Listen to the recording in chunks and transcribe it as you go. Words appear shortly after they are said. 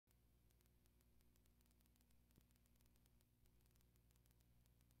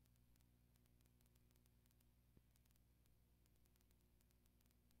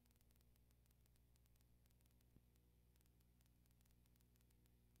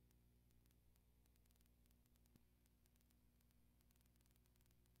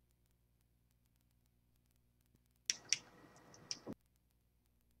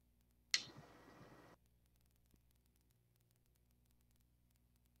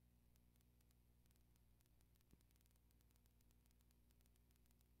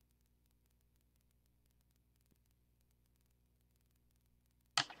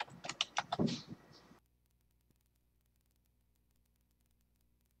That's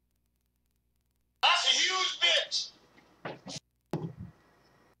a huge bitch.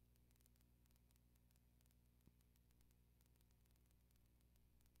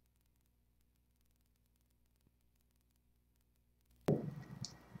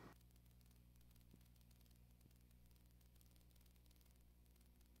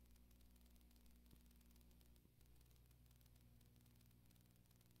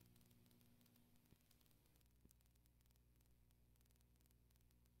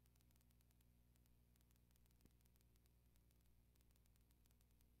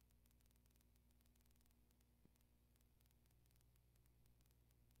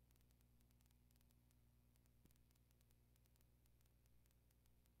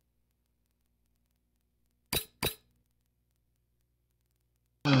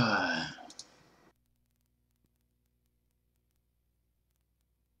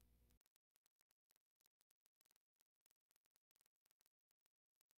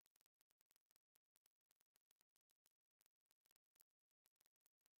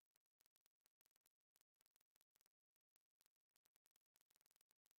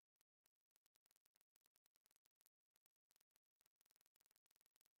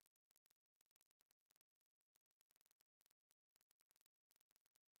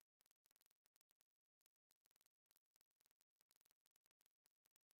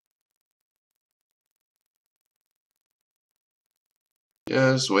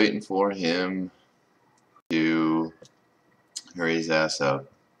 Just waiting for him to hurry his ass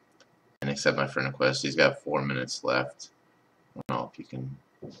up and accept my friend request. He's got 4 minutes left. I don't know if you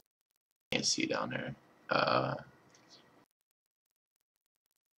can't see down there.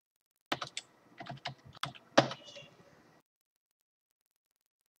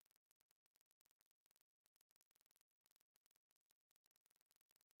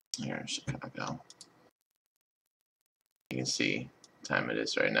 Here in Chicago. You can see what time it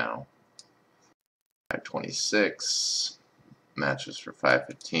is right now. 5:26. Match was for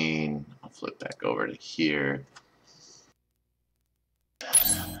 5:15. I'll flip back over to here.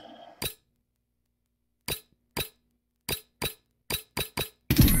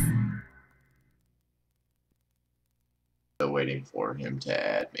 Still waiting for him to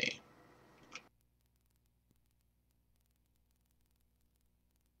add me.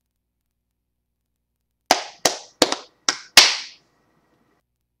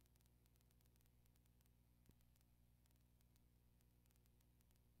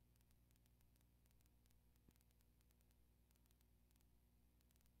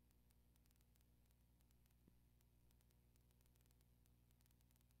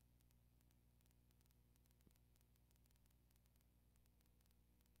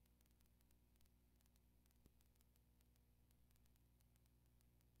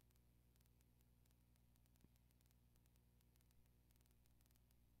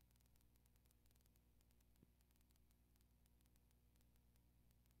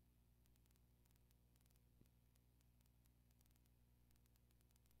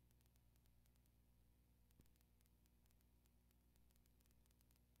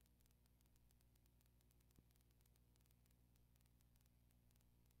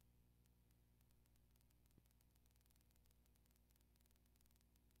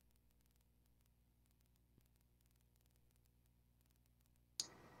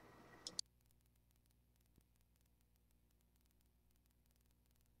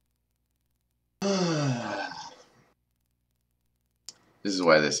 This is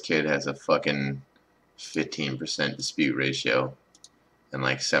why this kid has a fucking 15% dispute ratio and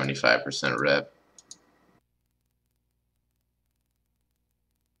like 75% rep.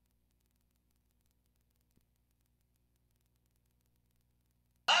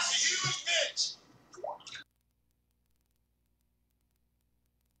 That's a huge bitch.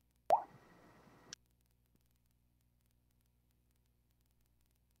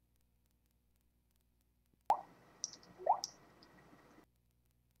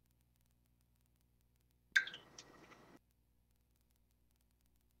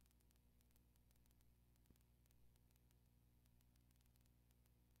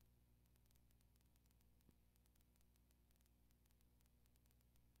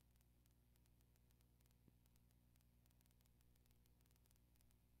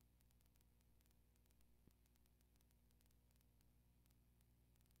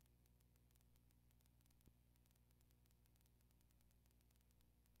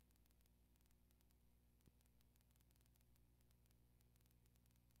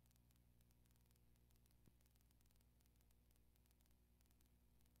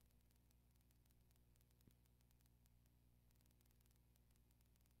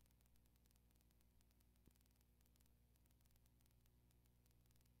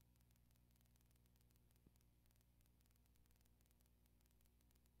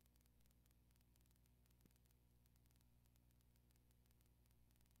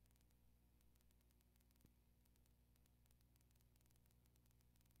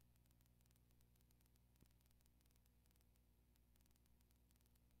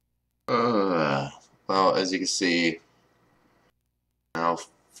 Well, as you can see, now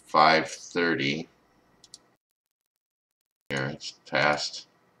 5:30. Here, it's past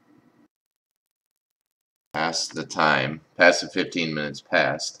the time, past the 15 minutes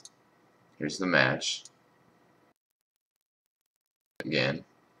past. Here's the match. Again,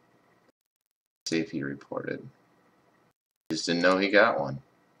 see if he reported. Just didn't know he got one.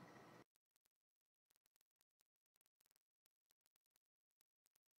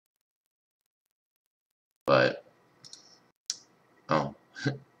 But, oh,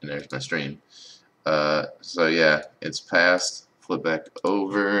 and there's my stream. So yeah, it's passed. Flip back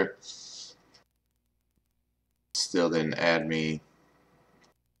over. Still didn't add me.